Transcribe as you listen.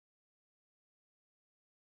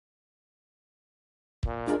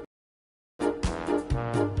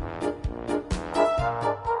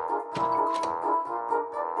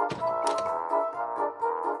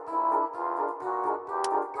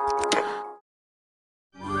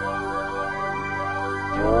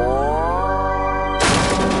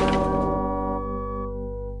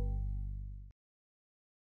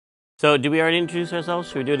So, did we already introduce ourselves?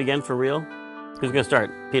 Should we do it again for real? Who's going to start?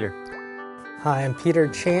 Peter. Hi, I'm Peter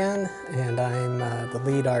Chan, and I'm the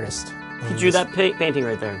lead artist. You drew that painting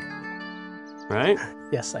right there, right?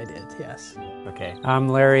 Yes, I did, yes. Okay. I'm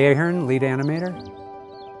Larry Ahern, lead animator.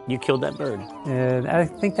 You killed that bird. I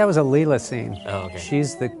think that was a Leela scene. Oh, okay.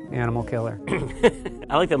 She's the animal killer.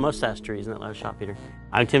 I like the mustache trees in that last shot, Peter.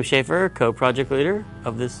 I'm Tim Schafer, co-project leader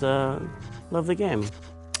of this lovely game.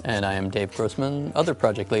 And I am Dave Grossman, other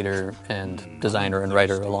project leader and designer and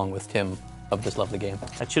writer along with Tim of this lovely game.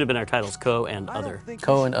 That should have been our titles, co and other.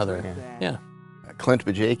 Co and other, yeah. Clint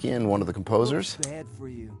Bajakian, one of the composers.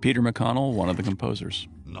 Peter McConnell, one of the composers.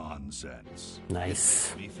 Nonsense.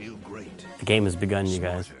 Nice. We feel great. The game has begun, you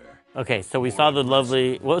guys. Okay, so we saw the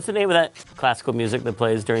lovely... What's the name of that classical music that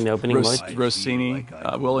plays during the opening? Rossini,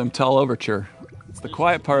 William Tell Overture. It's the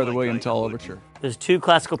quiet part of the William Tell Overture. There's two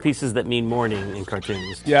classical pieces that mean morning in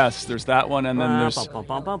cartoons. Yes, there's that one, and then there's...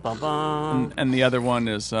 And the other one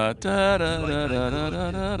is... That's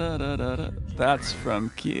from...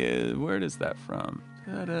 Where is that from?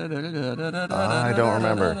 I don't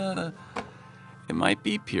remember. It might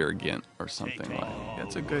be Peer Gynt or something like that.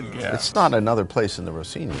 That's a good guess. It's not another place in the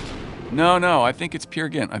Rossini. No, I think it's Peer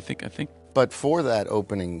Gynt. I think. But for that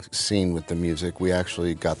opening scene with the music, we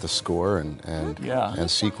actually got the score and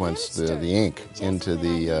sequenced the ink into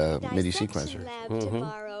the MIDI sequencer. Mm-hmm.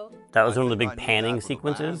 That was one of the big panning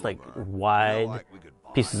sequences, like wide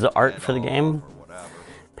pieces of art for the game.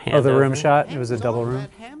 The room shot. It was a double room.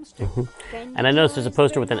 Mm-hmm. And I noticed there's a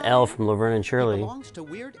poster with an L from Laverne and Shirley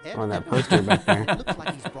on that poster back there.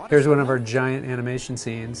 Here's one of our giant animation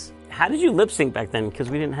scenes. How did you lip sync back then? Because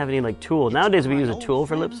we didn't have any tool. Nowadays we use a tool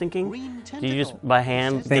for lip syncing. Do you just by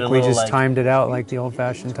hand? I think we just timed it out like the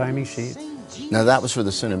old-fashioned timing sheet. Now that was for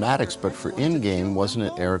the cinematics, but for in-game, wasn't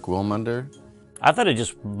it Eric Wilmunder? I thought it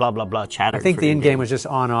just blah blah blah chattered. I think the in-game was just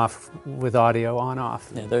on-off with audio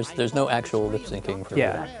on-off. Yeah, there's no actual lip syncing for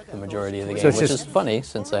the majority of the game, so which is funny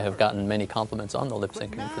since I have gotten many compliments on the lip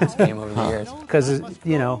syncing for this game over the years. Because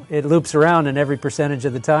it loops around, and every percentage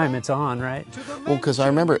of the time it's on, right? Well, because I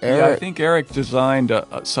remember Eric. Yeah, I think Eric designed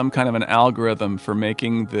some kind of an algorithm for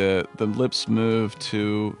making the lips move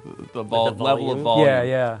to the level of volume.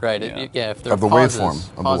 Yeah. Right. Yeah. If there are the pauses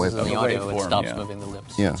waveform in the audio, it stops yeah. moving the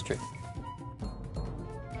lips. Yeah. That's true.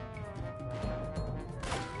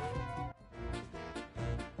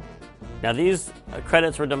 Now these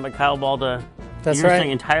credits were done by Kyle Balda. That's You're right.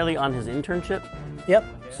 saying entirely on his internship? Yep.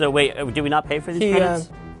 So wait, did we not pay for these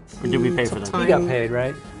credits? Or did we pay for them? You got paid,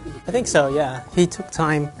 right? I think so, yeah. He took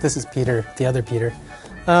time. This is Peter, the other Peter.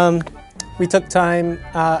 We took time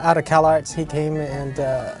out of CalArts. He came and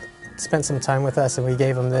spent some time with us, and we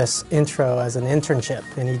gave him this intro as an internship,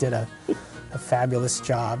 and he did a fabulous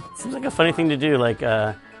job. Seems like a funny thing to do, like,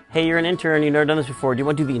 hey, you're an intern, you've never done this before. Do you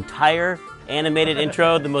want to do the entire animated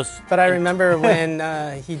intro, the most... But I remember when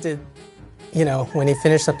he did, when he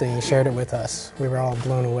finished something, he shared it with us. We were all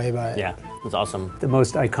blown away by it. Yeah, it was awesome. The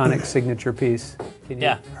most iconic signature piece. Can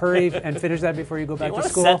you hurry and finish that before you go back to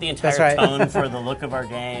school? Set the entire tone for the look of our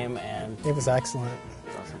game, and... It was excellent.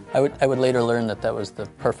 Awesome. I would later learn that was the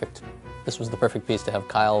perfect piece to have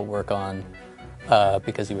Kyle work on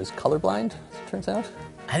because he was colorblind, it turns out.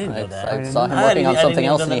 I didn't know that. I saw him working on something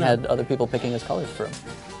else, and he had other people picking his colors for him.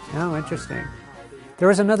 Oh, interesting. There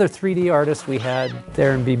was another 3D artist we had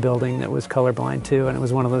there in B Building that was colorblind too, and it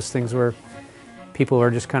was one of those things where people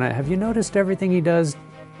were just kind of, have you noticed everything he does?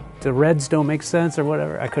 The reds don't make sense or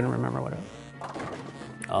whatever. I couldn't remember what it was.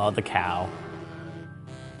 Oh, the cow.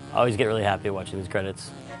 I always get really happy watching these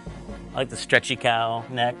credits. I like the stretchy cow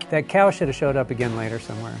neck. That cow should have showed up again later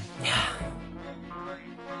somewhere. Yeah.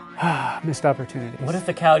 Missed opportunities. What if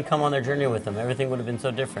the cow had come on their journey with them? Everything would have been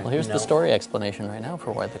so different. Well, here's the story explanation right now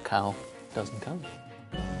for why the cow doesn't come.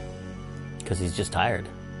 Because he's just tired.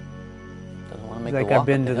 Doesn't want to make like the walk I've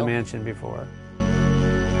been up to the hill. mansion before.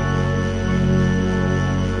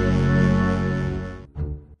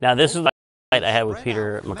 Now this is the fight I had with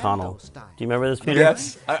Peter McConnell. Do you remember this, Peter?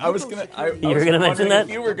 Yes, I was gonna. You were gonna mention that?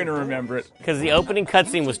 You were gonna remember it Because the opening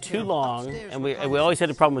cutscene was too long, and we always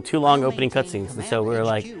had a problem with too long opening cutscenes, and so we were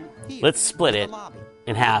like, let's split it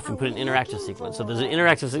in half and put an interactive sequence. So there's an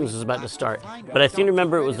interactive sequence that's about to start, but I seem to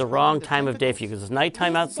remember it was the wrong time of day for you because it's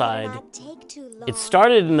nighttime outside. It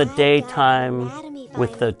started in the daytime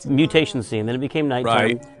with the mutation scene, then it became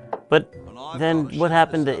nighttime. Right. But then what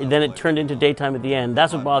happened? Then it turned into daytime at the end.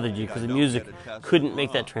 That's what bothered you because the music couldn't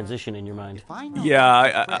make that transition in your mind.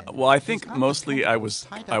 Yeah, well, I think mostly I was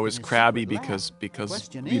crabby because we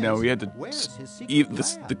had to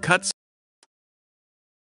the cuts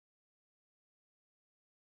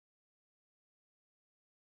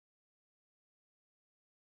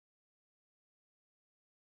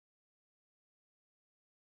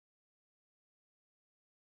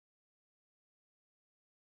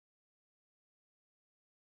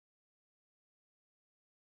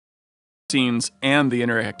scenes and the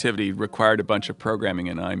interactivity required a bunch of programming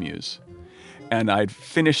in iMuse. And I'd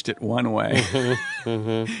finished it one way,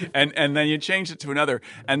 and then you changed it to another.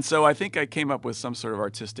 And so I think I came up with some sort of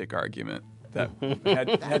artistic argument that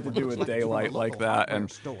had to do with daylight like that.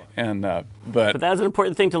 But that was an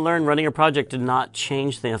important thing to learn. Running a project did not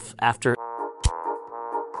change the after.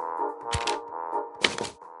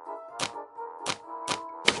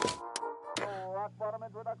 Rock bottom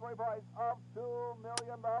introductory price of $2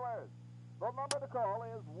 million. The number to call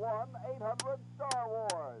is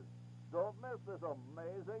 1-800-STAR-WARS. Don't miss this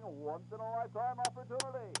amazing once-in-a-lifetime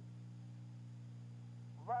opportunity.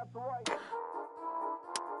 That's right.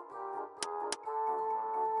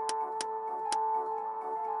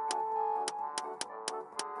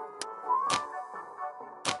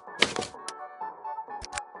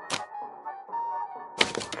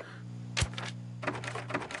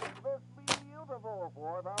 This beautiful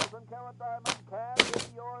 4,000-carat diamond can be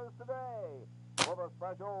yours today for the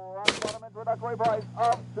special rock bottom introductory price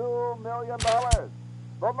of $2 million.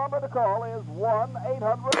 The number to call is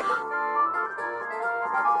 1-800.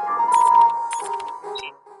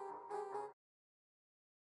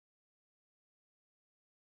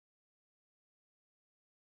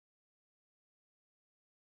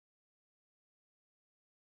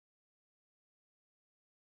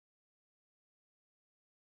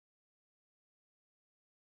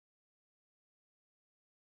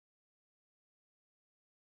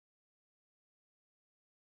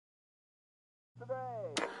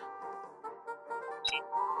 Today.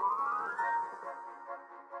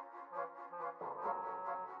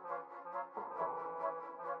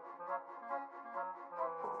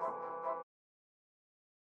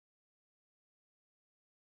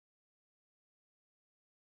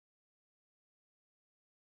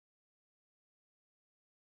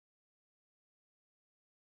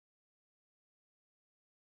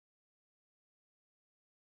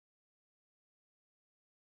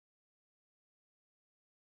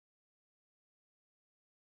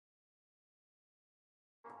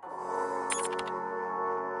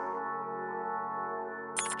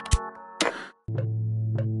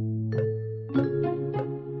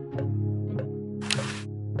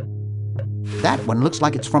 That one looks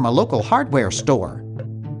like it's from a local hardware store.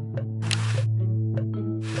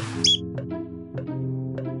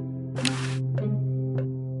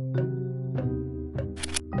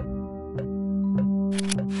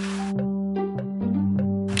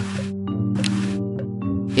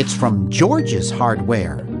 It's from George's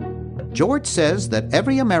Hardware. George says that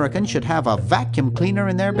every American should have a vacuum cleaner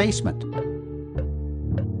in their basement.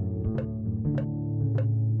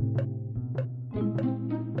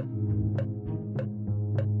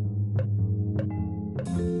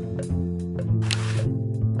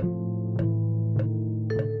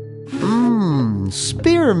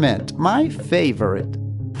 Spearmint, my favorite.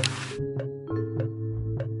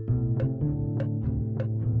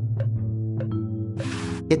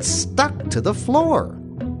 It's stuck to the floor.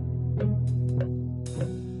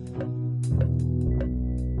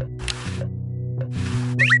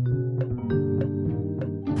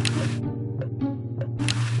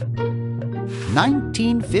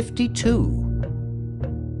 $19.52.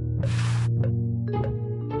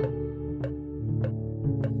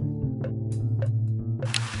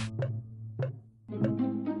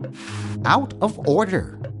 Out of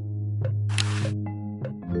order.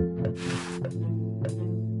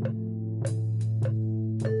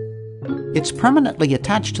 It's permanently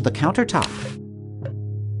attached to the countertop.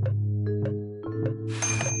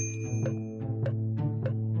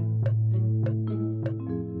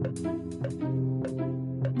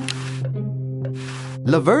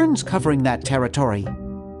 Laverne's covering that territory.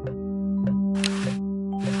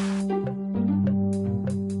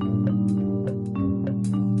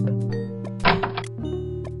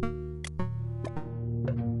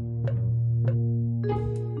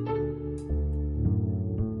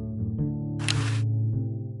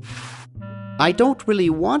 I don't really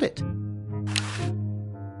want it.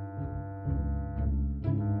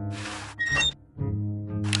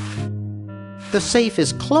 The safe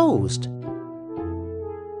is closed.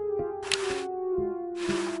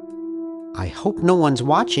 I hope no one's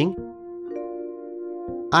watching.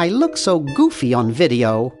 I look so goofy on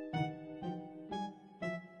video.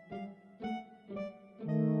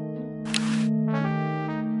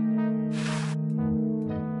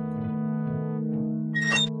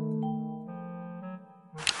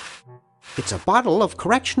 It's a bottle of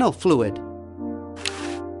correctional fluid.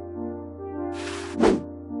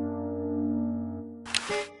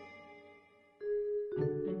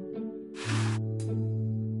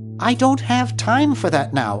 I don't have time for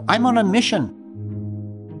that now. I'm on a mission.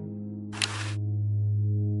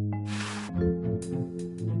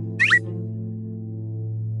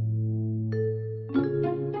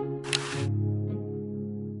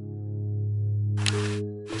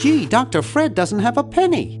 Gee, Dr. Fred doesn't have a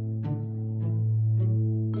penny.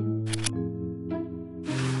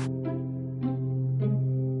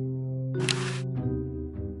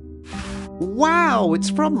 Wow, it's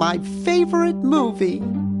from my favorite movie.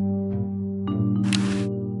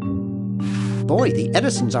 Boy, the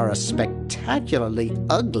Edisons are a spectacularly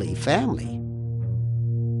ugly family.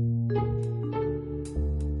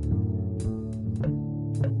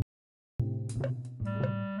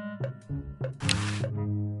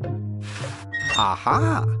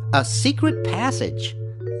 Aha! A secret passage.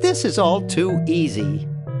 This is all too easy.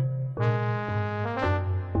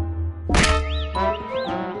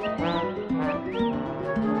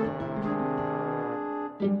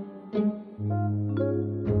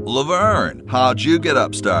 Laverne, how'd you get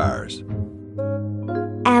upstairs?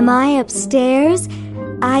 Am I upstairs?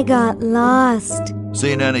 I got lost.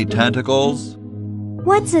 Seen any tentacles?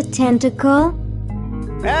 What's a tentacle?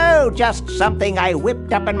 Oh, just something I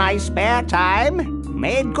whipped up in my spare time.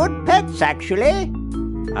 Made good pets, actually.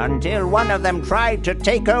 Until one of them tried to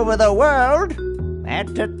take over the world.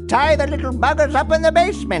 Had to tie the little buggers up in the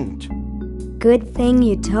basement. Good thing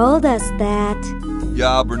you told us that.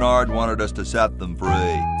 Yeah, Bernard wanted us to set them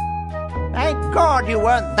free. Thank God you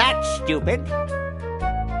weren't that stupid.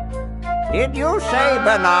 Did you say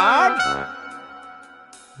Bernard?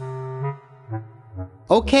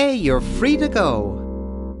 Okay, you're free to go.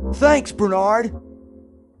 Thanks, Bernard.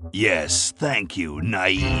 Yes, thank you,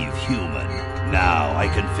 naive human. Now I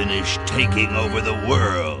can finish taking over the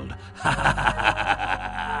world.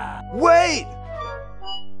 Wait!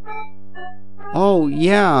 Oh,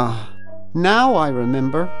 yeah. Now I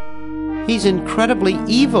remember. He's incredibly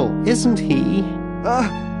evil, isn't he?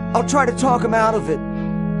 I'll try to talk him out of it.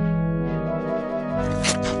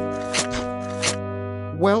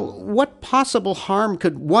 Well, what possible harm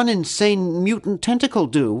could one insane mutant tentacle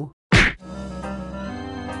do?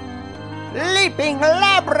 Leaping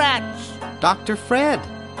lab rats! Dr. Fred.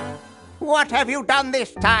 What have you done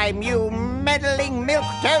this time, you meddling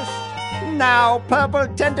milquetoast? Now Purple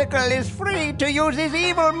Tentacle is free to use his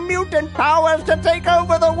evil mutant powers to take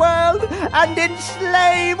over the world and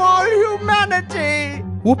enslave all humanity!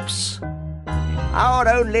 Whoops. Our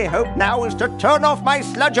only hope now is to turn off my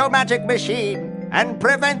sludge-o-magic machine and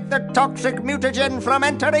prevent the toxic mutagen from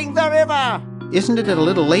entering the river. Isn't it a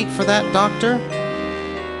little late for that, Doctor?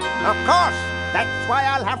 Of course. That's why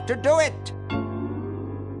I'll have to do it.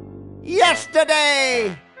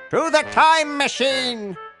 Yesterday, to the time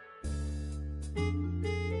machine.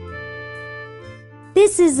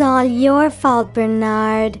 This is all your fault,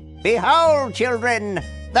 Bernard. Behold, children,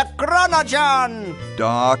 the Chronogon.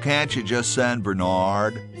 Doc, can't you just send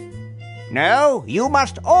Bernard? No, you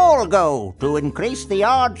must all go to increase the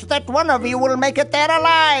odds that one of you will make it there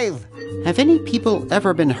alive. Have any people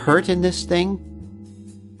ever been hurt in this thing?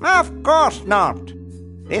 Of course not.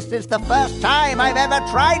 This is the first time I've ever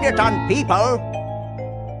tried it on people.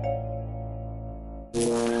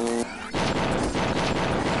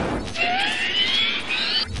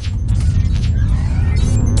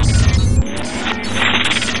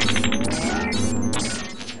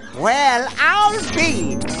 Well, I'll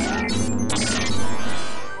be.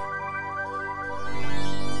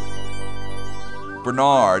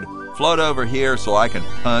 Bernard, float over here so I can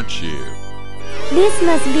punch you. This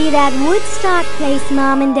must be that Woodstock place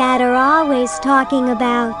Mom and Dad are always talking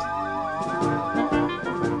about.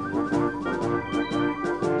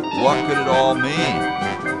 What could it all mean?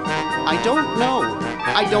 I don't know.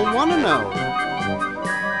 I don't want to know.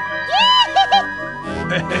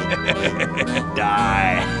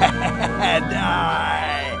 Die.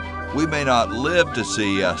 Die. We may not live to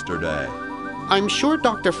see yesterday. I'm sure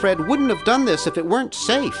Dr. Fred wouldn't have done this if it weren't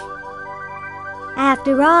safe.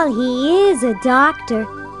 After all, he is a doctor.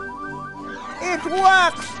 It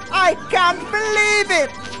works! I can't believe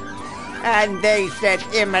it! And they said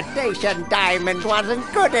imitation diamond wasn't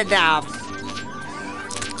good enough.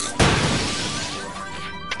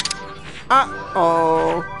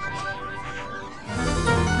 Uh-oh.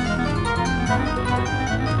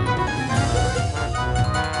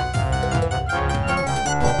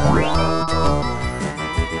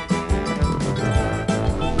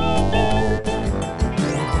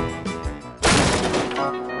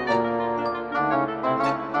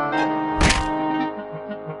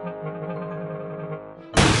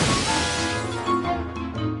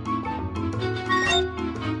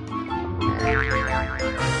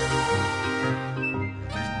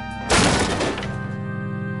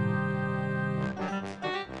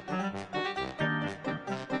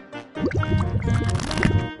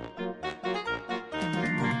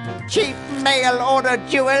 Cheap mail order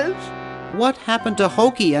jewels. What happened to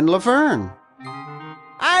Hokey and Laverne?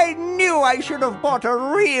 I knew I should have bought a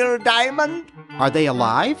real diamond. Are they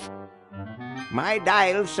alive? My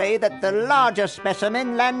dials say that the larger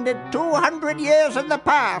specimen landed 200 years in the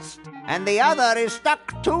past, and the other is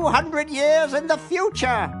stuck 200 years in the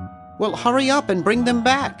future. Well, hurry up and bring them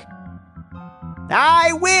back.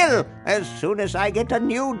 I will, as soon as I get a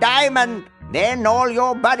new diamond. Then all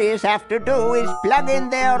your buddies have to do is plug in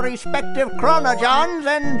their respective chronogens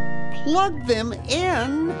and... Plug them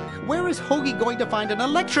in? Where is Hoagie going to find an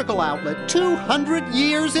electrical outlet 200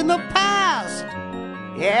 years in the past?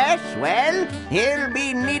 Yes, well, he'll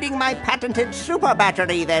be needing my patented super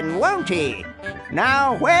battery then, won't he?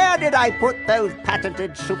 Now, where did I put those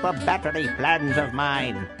patented super battery plans of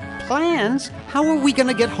mine? Plans? How are we going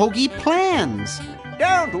to get Hoagie plans?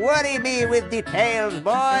 Don't worry me with details,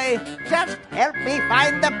 boy. Just help me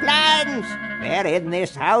find the plans. They're in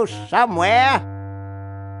this house somewhere.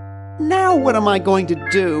 Now what am I going to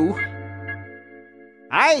do?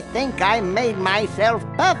 I think I made myself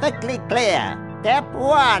perfectly clear. Step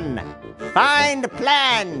 1, find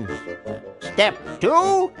plans. Step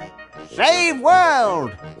 2, save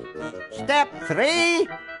world. Step 3,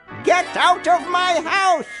 get out of my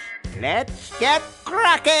house. Let's get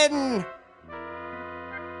cracking.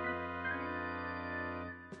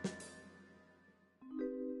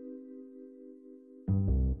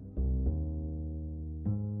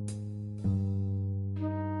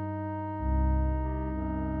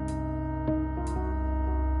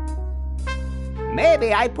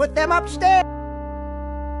 Maybe I put them upstairs.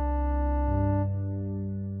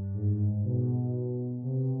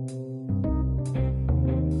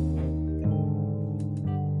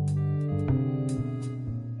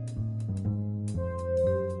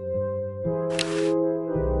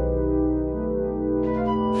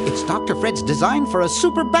 It's Dr. Fred's design for a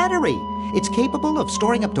super battery. It's capable of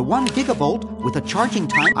storing up to 1 gigavolt with a charging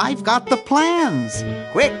time. I've got the plans.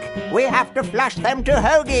 Quick, we have to flush them to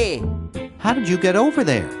Hoagie. How did you get over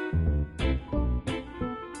there?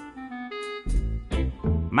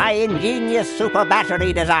 My ingenious super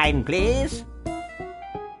battery design, please.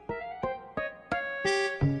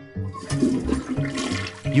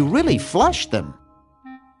 You really flushed them.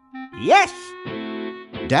 Yes.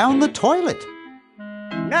 Down the toilet.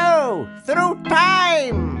 No, through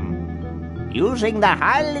time. Using the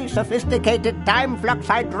highly sophisticated time flux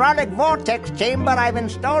hydraulic vortex chamber I've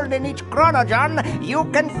installed in each chronogen, you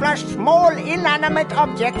can flush small inanimate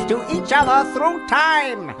objects to each other through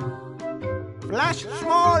time. Flush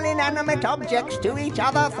small inanimate objects to each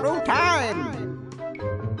other through time.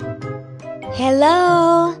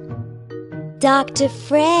 Hello? Dr.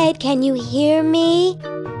 Fred, can you hear me?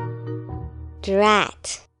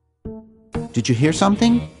 Drat. Did you hear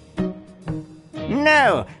something?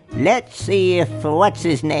 No. Let's see if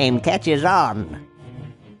what's-his-name catches on.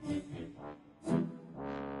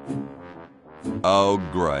 Oh,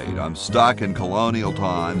 great. I'm stuck in colonial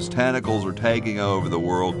times, tentacles are taking over the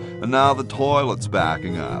world, and now the toilet's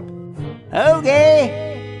backing up.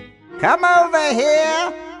 Hoagie, come over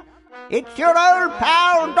here. It's your old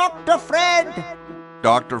pal, Dr. Fred.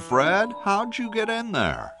 Dr. Fred, how'd you get in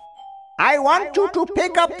there? I want you to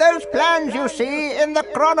pick up those plans you see in the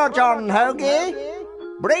chronogen, Hoagie.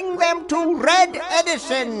 Bring them to Red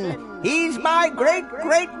Edison. He's my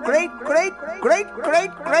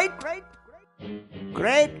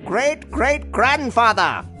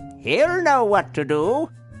great-great-great-great-great-great-great-great-great-grandfather. He'll know what to do.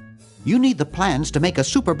 You need the plans to make a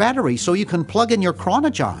super battery so you can plug in your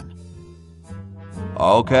chronogen.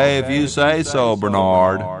 Okay, if you say so,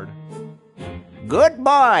 Bernard. Good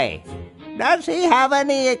boy. Does he have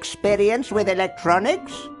any experience with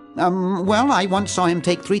electronics? Well, I once saw him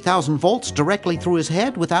take 3,000 volts directly through his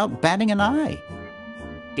head without batting an eye.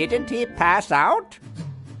 Didn't he pass out?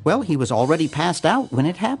 Well, he was already passed out when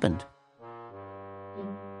it happened.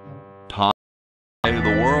 Time of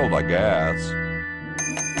the world, I guess.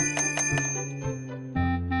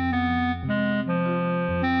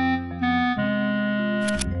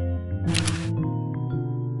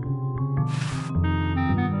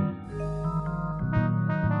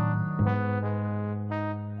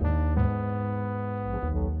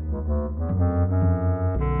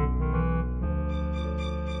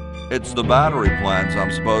 It's the battery plans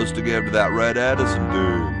I'm supposed to give to that Red Edison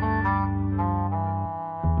dude.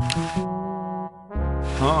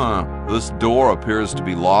 Huh, this door appears to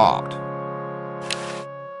be locked.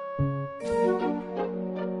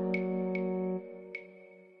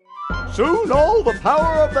 Soon all the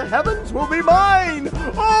power of the heavens will be mine!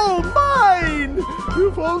 All mine!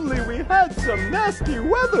 If only we had some nasty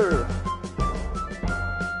weather!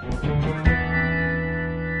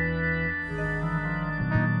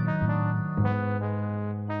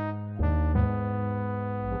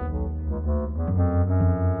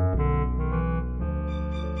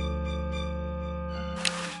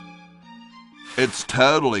 It's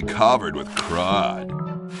totally covered with crud.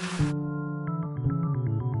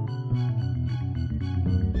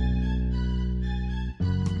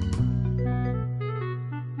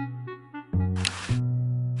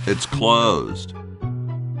 It's closed.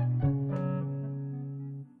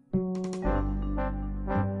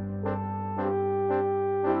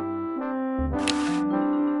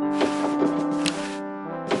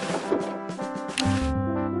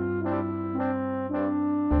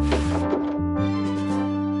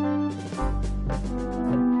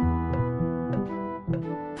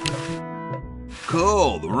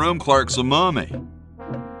 Cool, the room clerk's a mummy.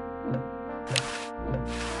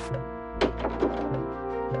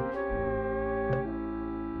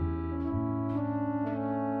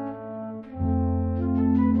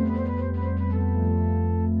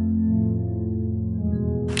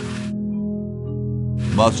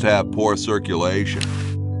 Must have poor circulation.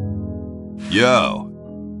 Yo.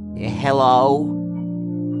 Hello?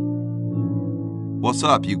 What's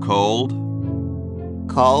up, you cold?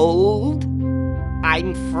 Cold?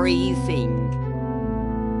 I'm freezing.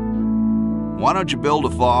 Why don't you build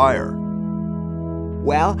a fire?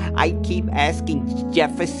 Well, I keep asking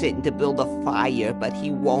Jefferson to build a fire, but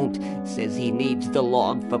he won't. Says he needs the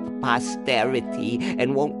log for posterity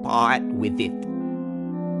and won't part with it.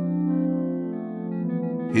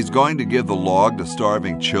 He's going to give the log to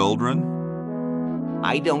starving children?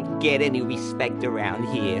 I don't get any respect around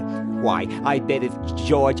here. Why, I bet if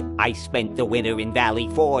George I spent the winter in Valley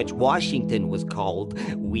Forge, Washington was cold,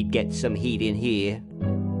 we'd get some heat in here.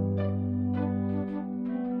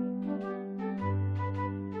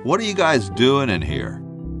 What are you guys doing in here?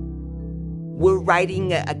 We're writing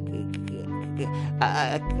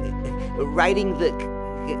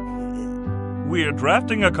We're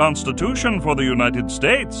drafting a constitution for the United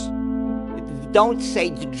States. Don't say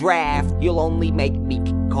draft, you'll only make me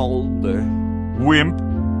colder. Wimp.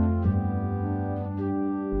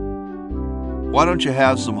 Why don't you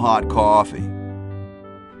have some hot coffee?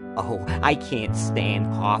 Oh, I can't stand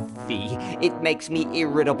coffee. It makes me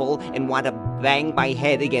irritable and want to bang my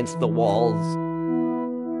head against the walls.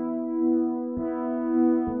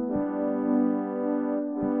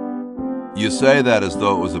 You say that as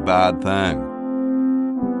though it was a bad thing.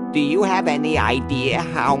 Do you have any idea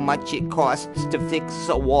how much it costs to fix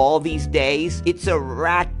a wall these days? It's a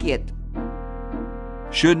racket.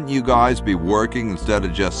 Shouldn't you guys be working instead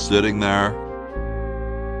of just sitting there?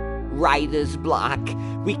 Writer's block.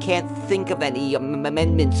 We can't think of any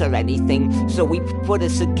amendments or anything, so we put a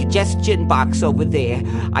suggestion box over there.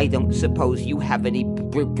 I don't suppose you have any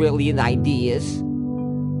brilliant ideas?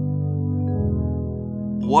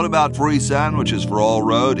 What about free sandwiches for all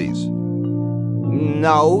roadies?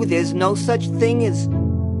 No, there's no such thing as...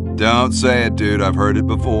 Don't say it, dude. I've heard it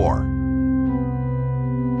before.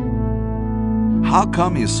 How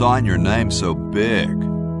come you sign your name so big?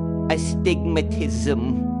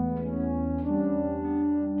 Astigmatism.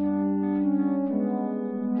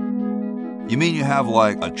 You mean you have,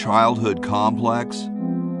 like, a childhood complex?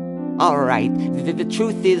 All right. The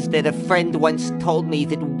truth is that a friend once told me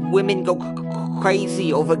that women go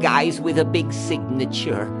crazy over guys with a big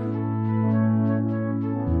signature.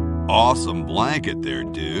 Awesome blanket there,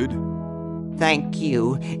 dude. Thank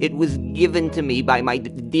you. It was given to me by my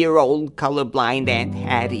dear old colorblind Aunt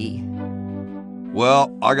Hattie.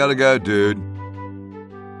 Well, I gotta go, dude.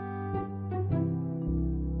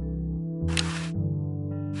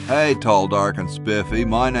 Hey, tall, dark, and spiffy.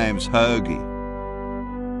 My name's Hoagie.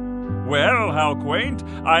 Well, how quaint.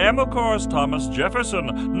 I am, of course, Thomas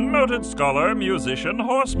Jefferson, noted scholar, musician,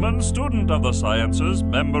 horseman, student of the sciences,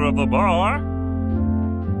 member of the bar.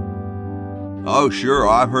 Oh, sure,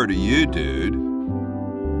 I've heard of you, dude.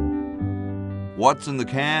 What's in the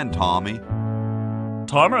can, Tommy?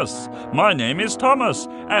 Thomas. My name is Thomas,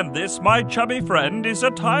 and this, my chubby friend, is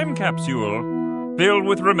a time capsule, filled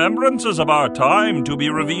with remembrances of our time to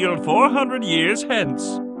be revealed 400 years hence.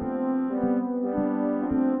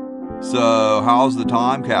 So, how's the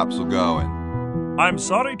time capsule going? I'm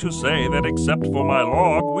sorry to say that except for my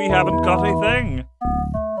log, we haven't got a thing.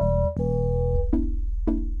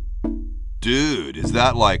 Dude, is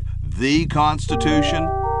that like the Constitution?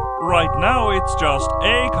 Right now, it's just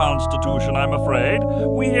a constitution, I'm afraid.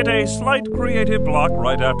 We hit a slight creative block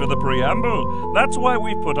right after the preamble. That's why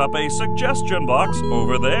we put up a suggestion box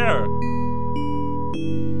over there.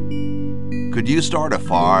 Could you start a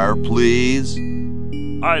fire, please?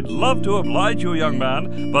 I'd love to oblige you, young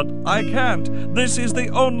man, but I can't. This is the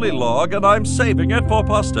only log, and I'm saving it for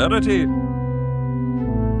posterity.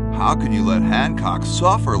 How can you let Hancock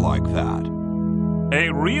suffer like that? A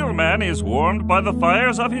real man is warmed by the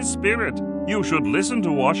fires of his spirit. You should listen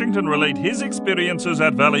to Washington relate his experiences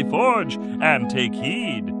at Valley Forge and take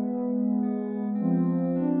heed.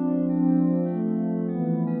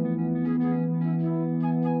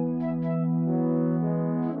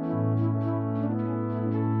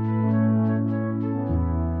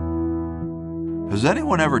 Has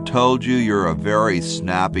anyone ever told you you're a very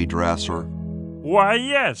snappy dresser? Why,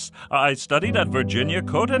 yes. I studied at Virginia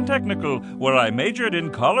Coat and Technical, where I majored in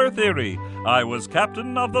color theory. I was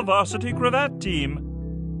captain of the varsity cravat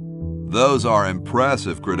team. Those are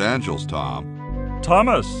impressive credentials, Tom.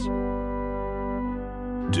 Thomas.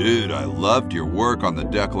 Dude, I loved your work on the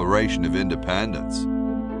Declaration of Independence.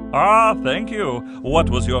 Ah, thank you. What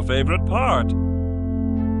was your favorite part?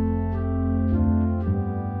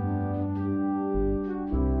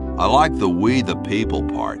 I like the "we the people"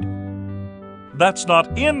 part. That's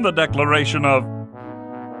not in the Declaration of...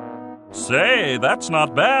 Say, that's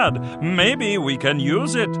not bad. Maybe we can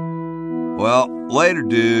use it. Well, later,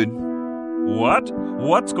 dude. What?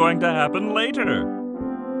 What's going to happen later?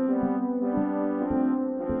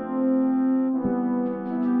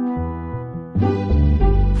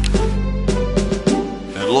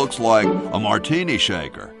 It looks like a martini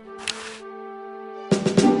shaker.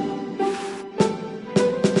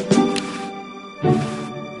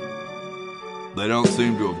 They don't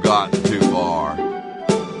seem to have gotten too far.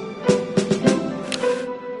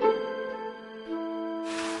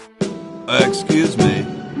 Excuse me.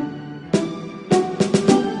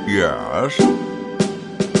 Yes?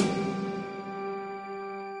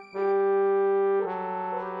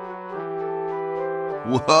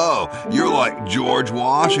 Whoa, you're like George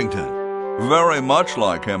Washington. Very much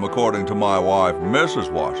like him, according to my wife,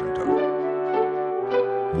 Mrs. Washington.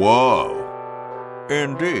 Whoa.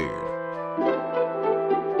 Indeed.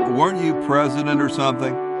 Weren't you president or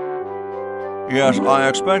something? Yes, I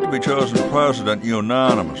expect to be chosen president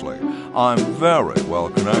unanimously. I'm very well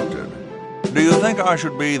connected. Do you think I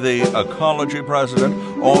should be the ecology president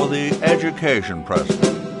or the education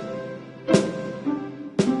president?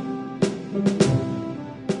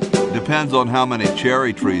 Depends on how many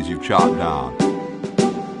cherry trees you've chopped down.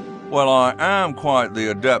 Well, I am quite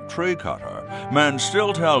the adept tree cutter. Men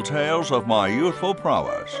still tell tales of my youthful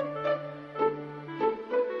prowess.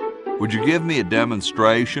 Would you give me a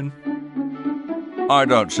demonstration? I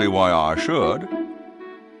don't see why I should.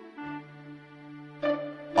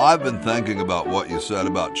 I've been thinking about what you said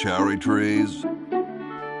about cherry trees.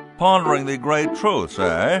 Pondering the great truths,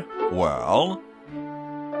 eh? Well?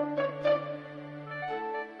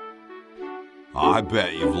 I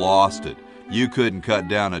bet you've lost it. You couldn't cut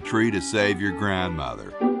down a tree to save your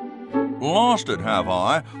grandmother. Lost it, have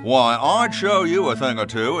I? Why, I'd show you a thing or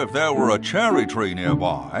two if there were a cherry tree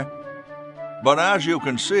nearby. But as you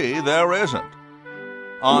can see, there isn't.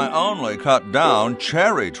 I only cut down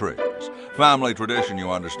cherry trees. Family tradition,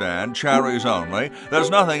 you understand, cherries only.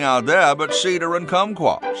 There's nothing out there but cedar and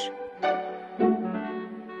kumquats.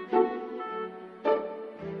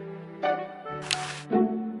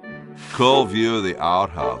 Cool view of the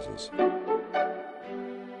outhouses.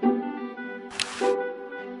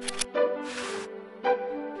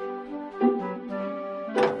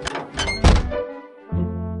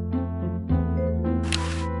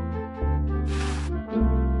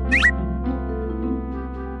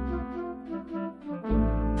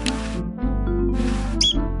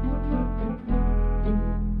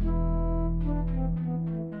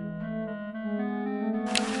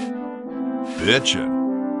 Bitchin'.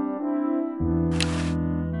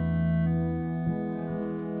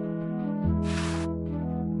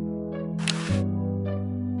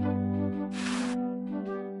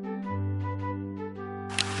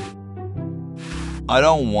 I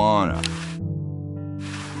don't wanna.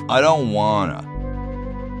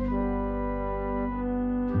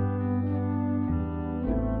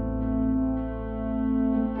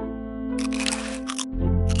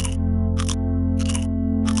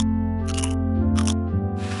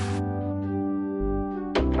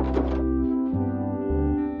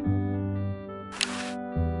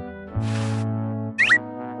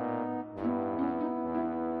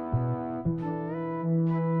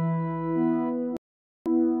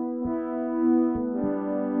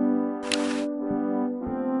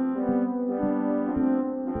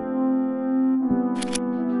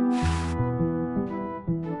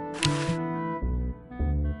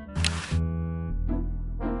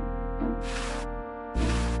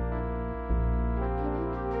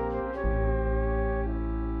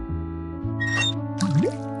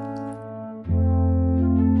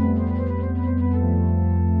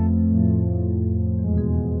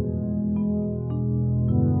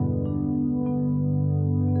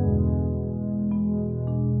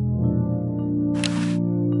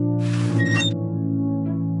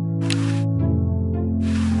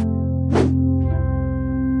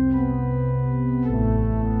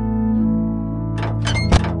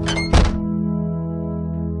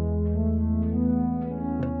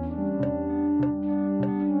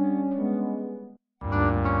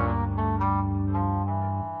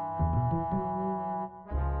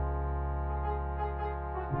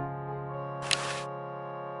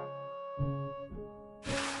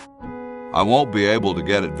 I won't be able to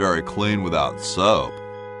get it very clean without soap.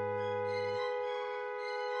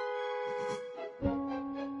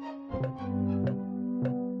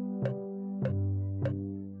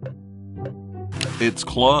 It's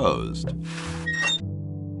closed.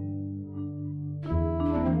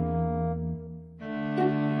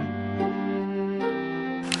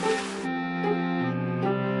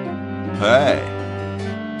 Hey.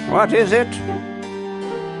 What is it?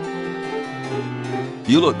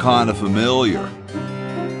 You look kind of familiar.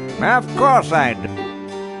 Of course I do.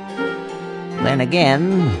 Then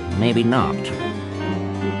again, maybe not.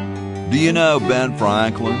 Do you know Ben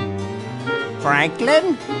Franklin?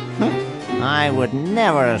 Franklin? I would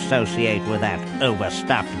never associate with that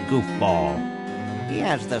overstuffed goofball. He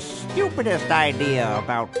has the stupidest idea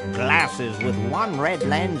about glasses with one red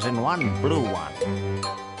lens and one blue one.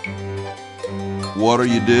 What are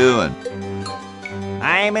you doing?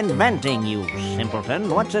 I'm inventing, you simpleton.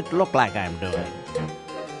 What's it look like I'm doing?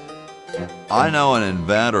 I know an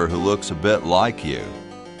inventor who looks a bit like you.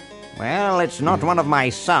 Well, it's not one of my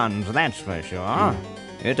sons, that's for sure.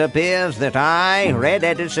 It appears that I, Red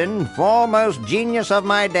Edison, foremost genius of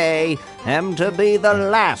my day, am to be the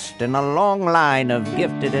last in a long line of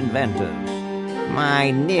gifted inventors.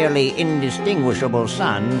 My nearly indistinguishable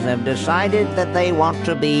sons have decided that they want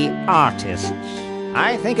to be artists.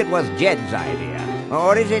 I think it was Jed's idea.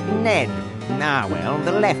 Or is it Ned? Ah, well,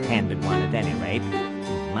 the left-handed one at any rate.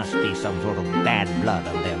 Must be some sort of bad blood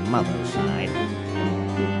on their mother's side.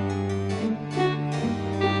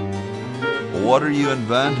 What are you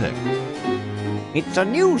inventing? It's a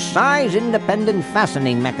new size-independent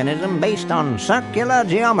fastening mechanism based on circular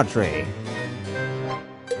geometry.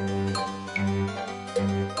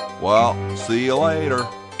 Well, see you later.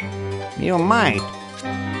 You might.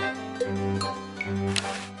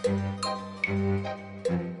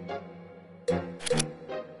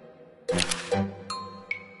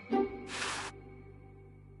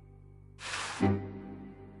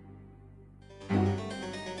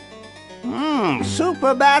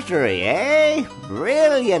 Super battery, eh?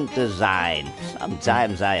 Brilliant design.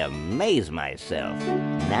 Sometimes I amaze myself.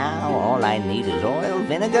 Now all I need is oil,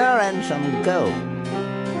 vinegar, and some gold.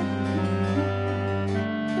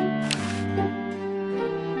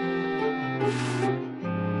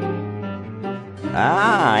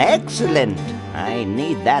 Ah, excellent. I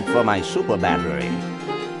need that for my super battery.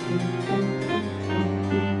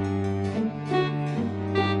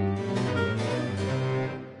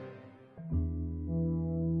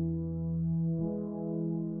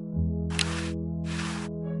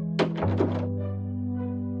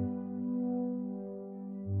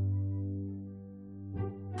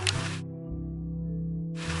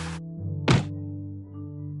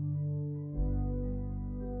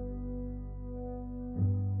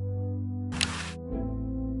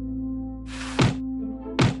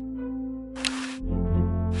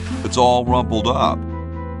 It's all rumpled up.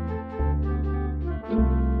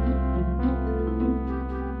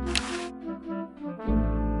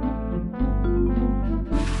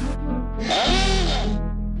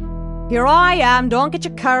 Here I am, don't get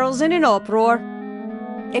your curls in an uproar.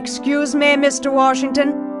 Excuse me, Mr.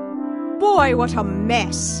 Washington. Boy, what a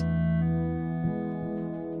mess.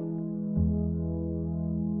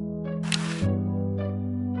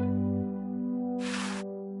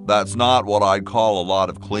 That's not what I'd call a lot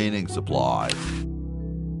of cleaning supplies.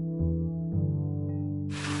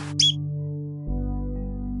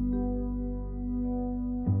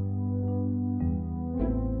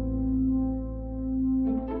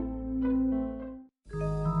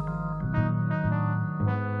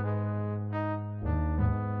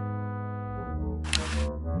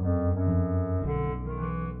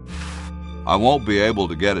 I won't be able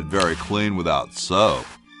to get it very clean without soap.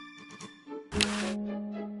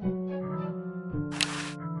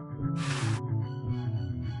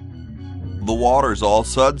 The water's all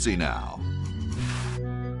sudsy now.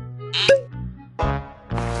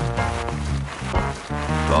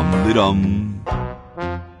 Dum-de-dum.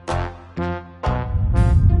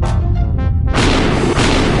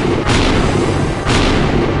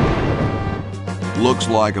 Looks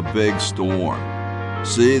like a big storm.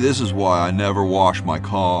 See, this is why I never wash my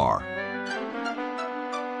car.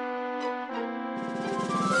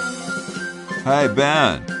 Hey,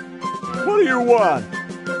 Ben. What do you want?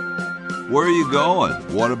 Where are you going?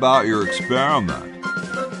 What about your experiment?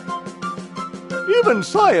 Even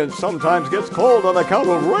science sometimes gets cold on account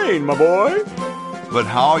of rain, my boy. But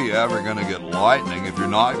how are you ever going to get lightning if you're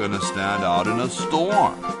not going to stand out in a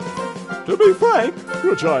storm? To be frank,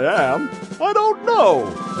 which I am, I don't know.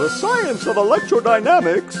 The science of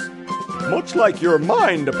electrodynamics, much like your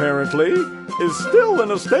mind apparently, is still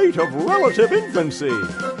in a state of relative infancy.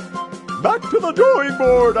 Back to the drawing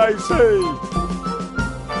board, I say.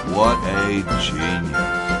 What a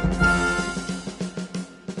genius.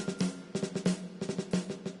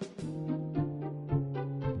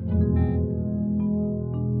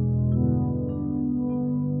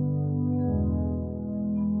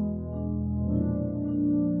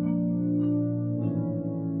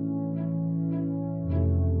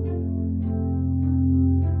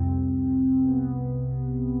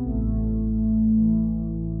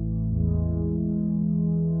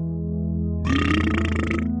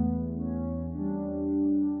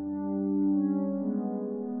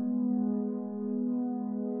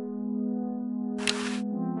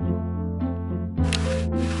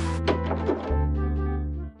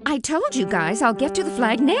 I told you guys I'll get to the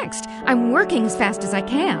flag next. I'm working as fast as I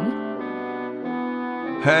can.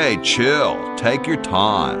 Hey, chill. Take your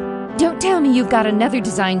time. Don't tell me you've got another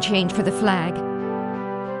design change for the flag.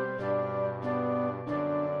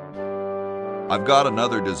 I've got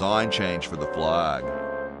another design change for the flag.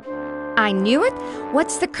 I knew it.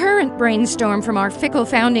 What's the current brainstorm from our fickle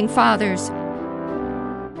founding fathers?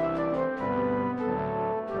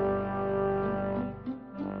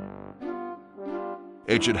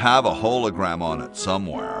 It should have a hologram on it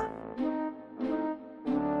somewhere.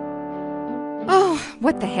 Oh,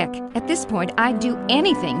 what the heck. At this point, I'd do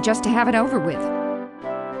anything just to have it over with.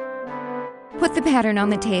 Put the pattern on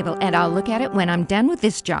the table and I'll look at it when I'm done with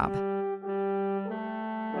this job.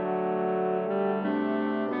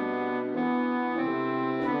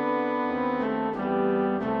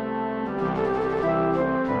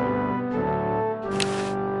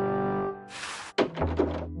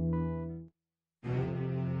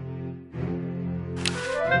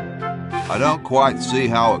 I don't quite see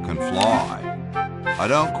how it can fly. I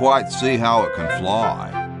don't quite see how it can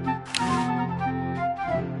fly.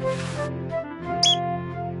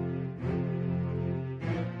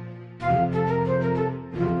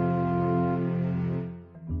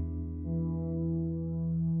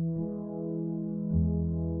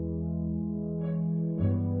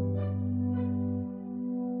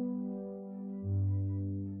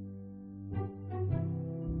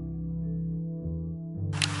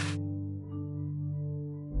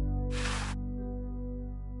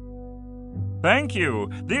 Thank you.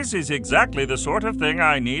 This is exactly the sort of thing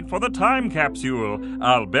I need for the time capsule.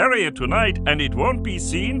 I'll bury it tonight, and it won't be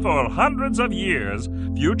seen for hundreds of years.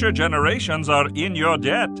 Future generations are in your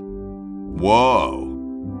debt. Whoa.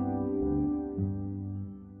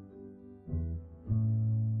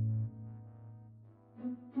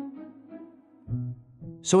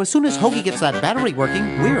 So as soon as Hoagie gets that battery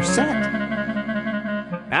working, we're set.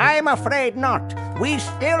 I'm afraid not. We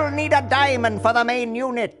still need a diamond for the main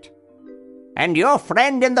unit. And your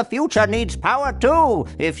friend in the future needs power too,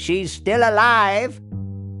 if she's still alive.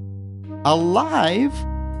 Alive?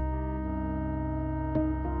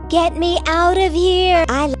 Get me out of here.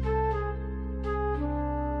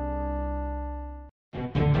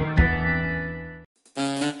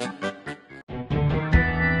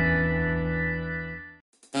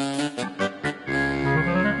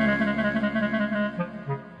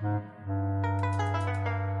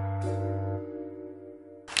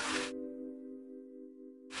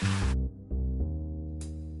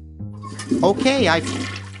 Okay,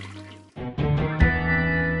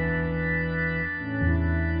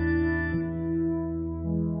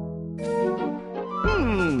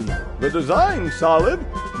 The design's solid,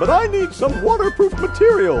 but I need some waterproof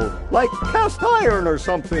material, like cast iron or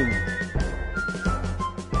something.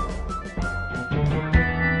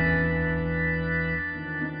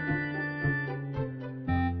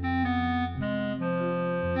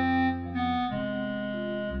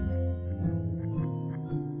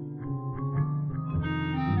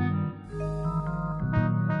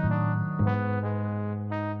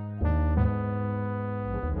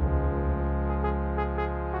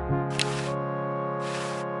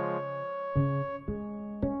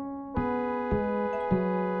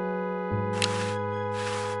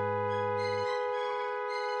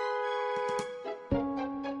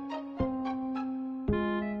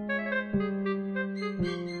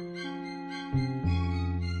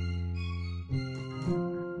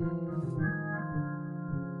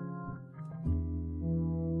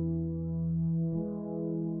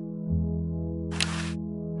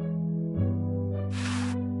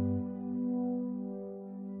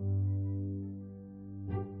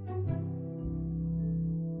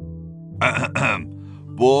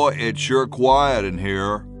 Boy, it's sure quiet in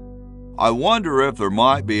here. I wonder if there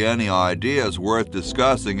might be any ideas worth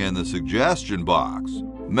discussing in the suggestion box.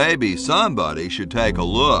 Maybe somebody should take a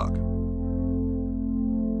look.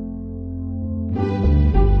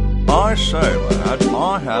 I say, lad,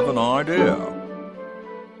 I have an idea.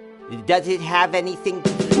 Does it have anything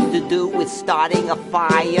to do with starting a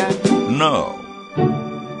fire? No.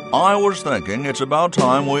 I was thinking it's about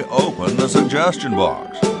time we open the suggestion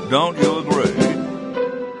box. Don't you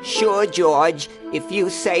agree? Sure, George, if you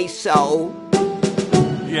say so.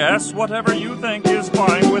 Yes, whatever you think is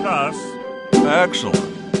fine with us.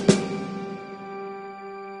 Excellent.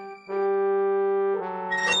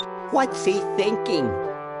 What's he thinking?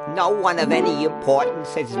 No one of any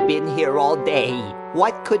importance has been here all day.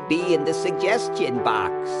 What could be in the suggestion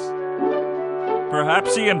box?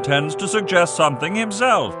 Perhaps he intends to suggest something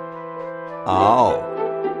himself. Oh.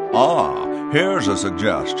 Here's a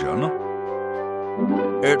suggestion.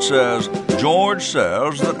 It says, George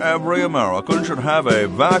says that every American should have a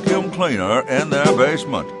vacuum cleaner in their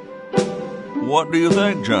basement. What do you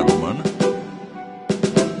think, gentlemen?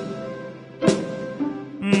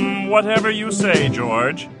 Whatever you say,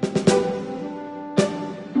 George.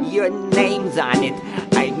 Your name's on it.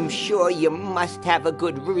 I'm sure you must have a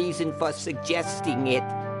good reason for suggesting it.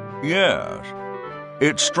 Yes.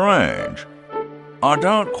 It's strange. I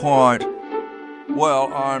don't quite...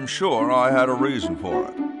 Well, I'm sure I had a reason for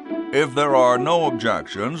it. If there are no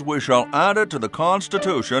objections, we shall add it to the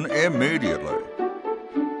Constitution immediately.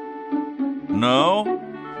 No?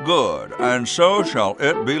 Good, and so shall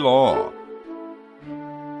it be law.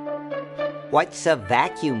 What's a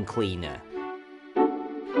vacuum cleaner?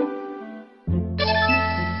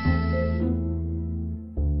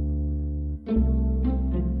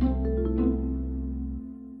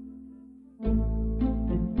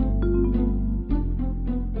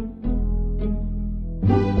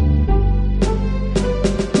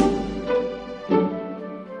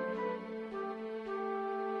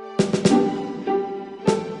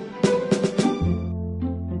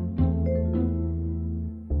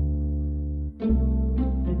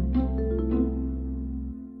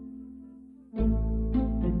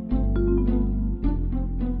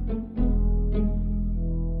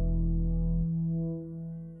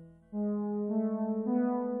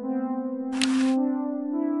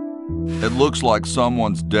 It looks like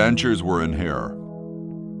someone's dentures were in here.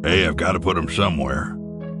 Hey, I've got to put them somewhere.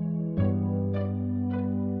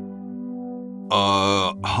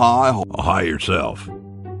 Hi. Hi yourself.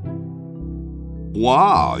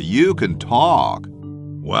 Wow, you can talk.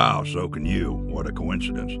 Wow, so can you. What a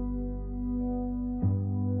coincidence.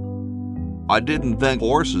 I didn't think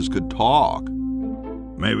horses could talk.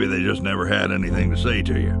 Maybe they just never had anything to say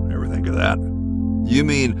to you. Ever think of that? You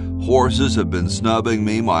mean horses have been snubbing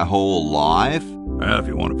me my whole life? Well, if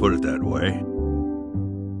you want to put it that way.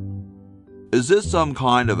 Is this some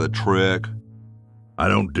kind of a trick? I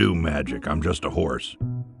don't do magic. I'm just a horse.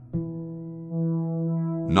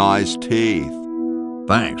 Nice teeth.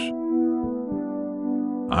 Thanks.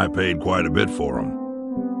 I paid quite a bit for them.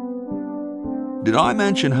 Did I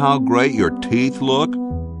mention how great your teeth look?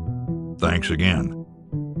 Thanks again.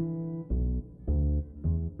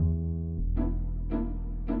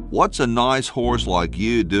 What's a nice horse like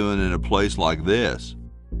you doing in a place like this?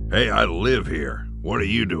 Hey, I live here. What are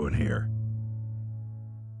you doing here?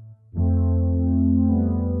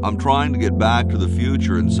 I'm trying to get back to the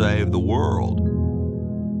future and save the world.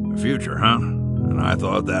 The future, huh? And I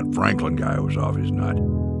thought that Franklin guy was off his nut.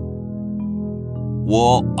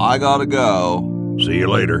 Well, I gotta go. See you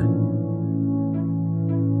later.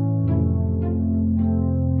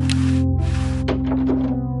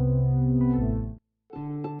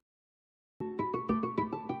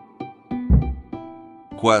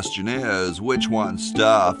 Question is, which one's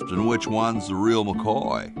stuffed and which one's the real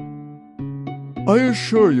McCoy? I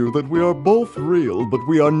assure you that we are both real, but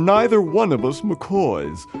we are neither one of us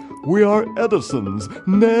McCoys. We are Edisons,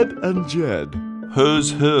 Ned and Jed.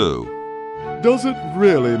 Who's who? Does it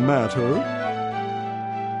really matter?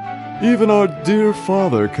 Even our dear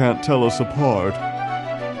father can't tell us apart.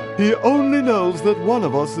 He only knows that one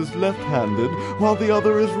of us is left-handed while the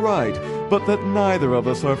other is right, but that neither of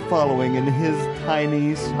us are following in his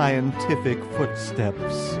tiny scientific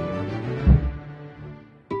footsteps.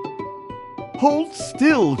 Hold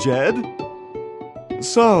still, Jed!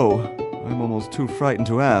 So, I'm almost too frightened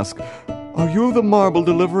to ask, are you the marble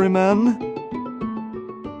delivery man?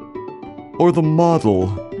 Or the model?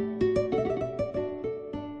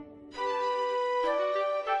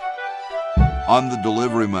 I'm the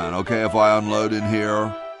delivery man, okay, if I unload in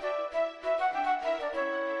here?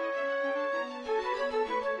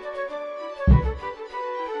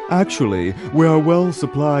 Actually, we are well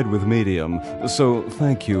supplied with medium, so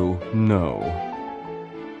thank you, no.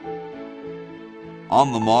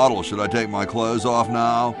 I'm the model. Should I take my clothes off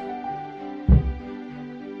now?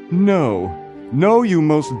 No. No, you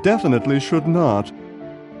most definitely should not.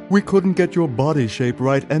 We couldn't get your body shape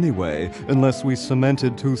right anyway, unless we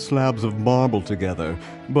cemented 2 slabs of marble together.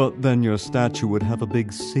 But then your statue would have a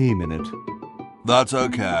big seam in it. That's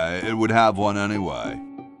okay. It would have one anyway.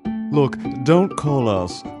 Look, don't call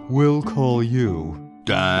us. We'll call you.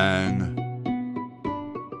 Dang.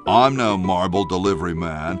 I'm no marble delivery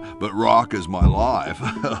man, but rock is my life.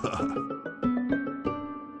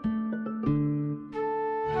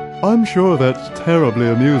 I'm sure that's terribly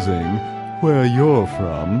amusing, where you're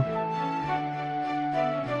from.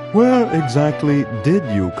 Where exactly did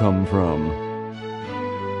you come from?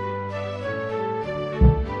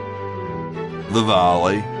 The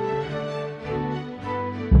valley.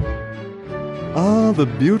 Ah, the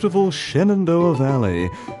beautiful Shenandoah Valley.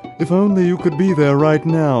 If only you could be there right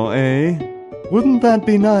now, eh? Wouldn't that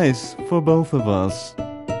be nice for both of us?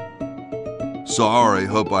 Sorry,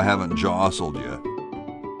 hope I haven't jostled you.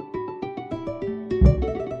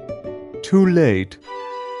 Too late.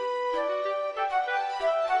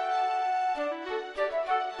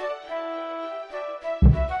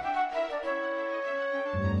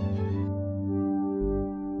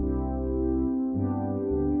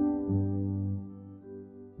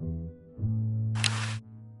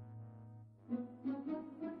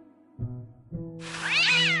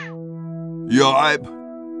 Yipe.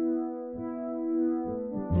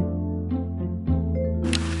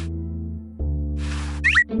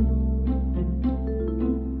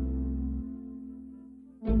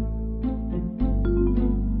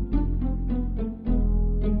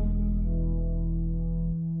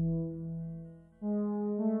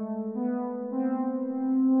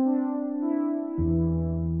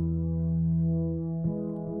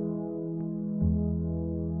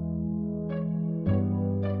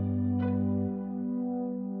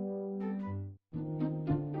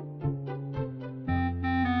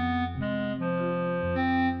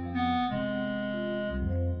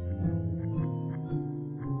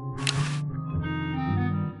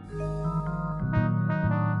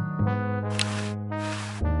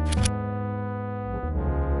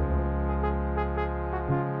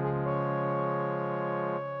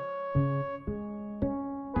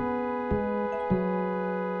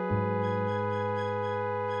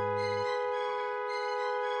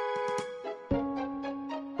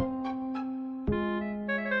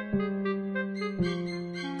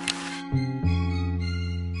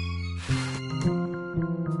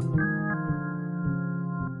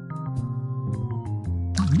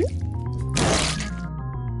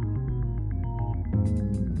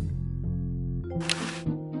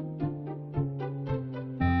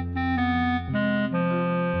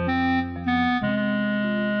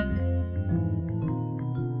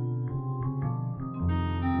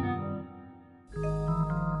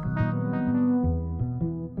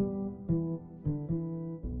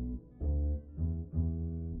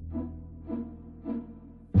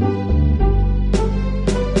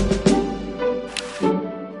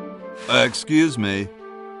 Excuse me.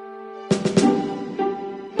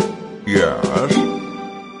 Yes?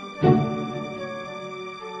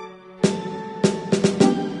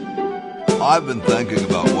 I've been thinking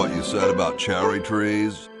about what you said about cherry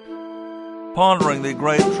trees. Pondering the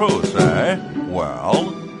great truths, eh?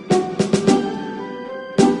 Well?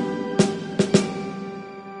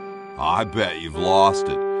 I bet you've lost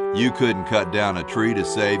it. You couldn't cut down a tree to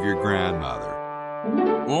save your grandmother.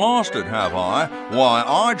 Lost it, have I? Why,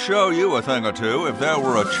 I'd show you a thing or two if there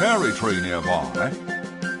were a cherry tree nearby.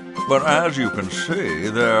 But as you can see,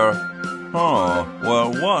 oh,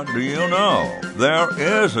 well, what do you know?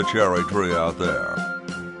 There is a cherry tree out there.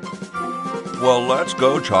 Well, let's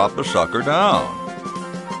go chop the sucker down.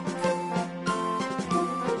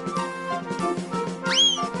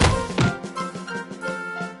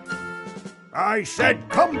 I said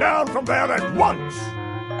come down from there at once!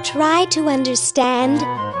 Try to understand.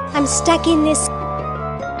 I'm stuck in this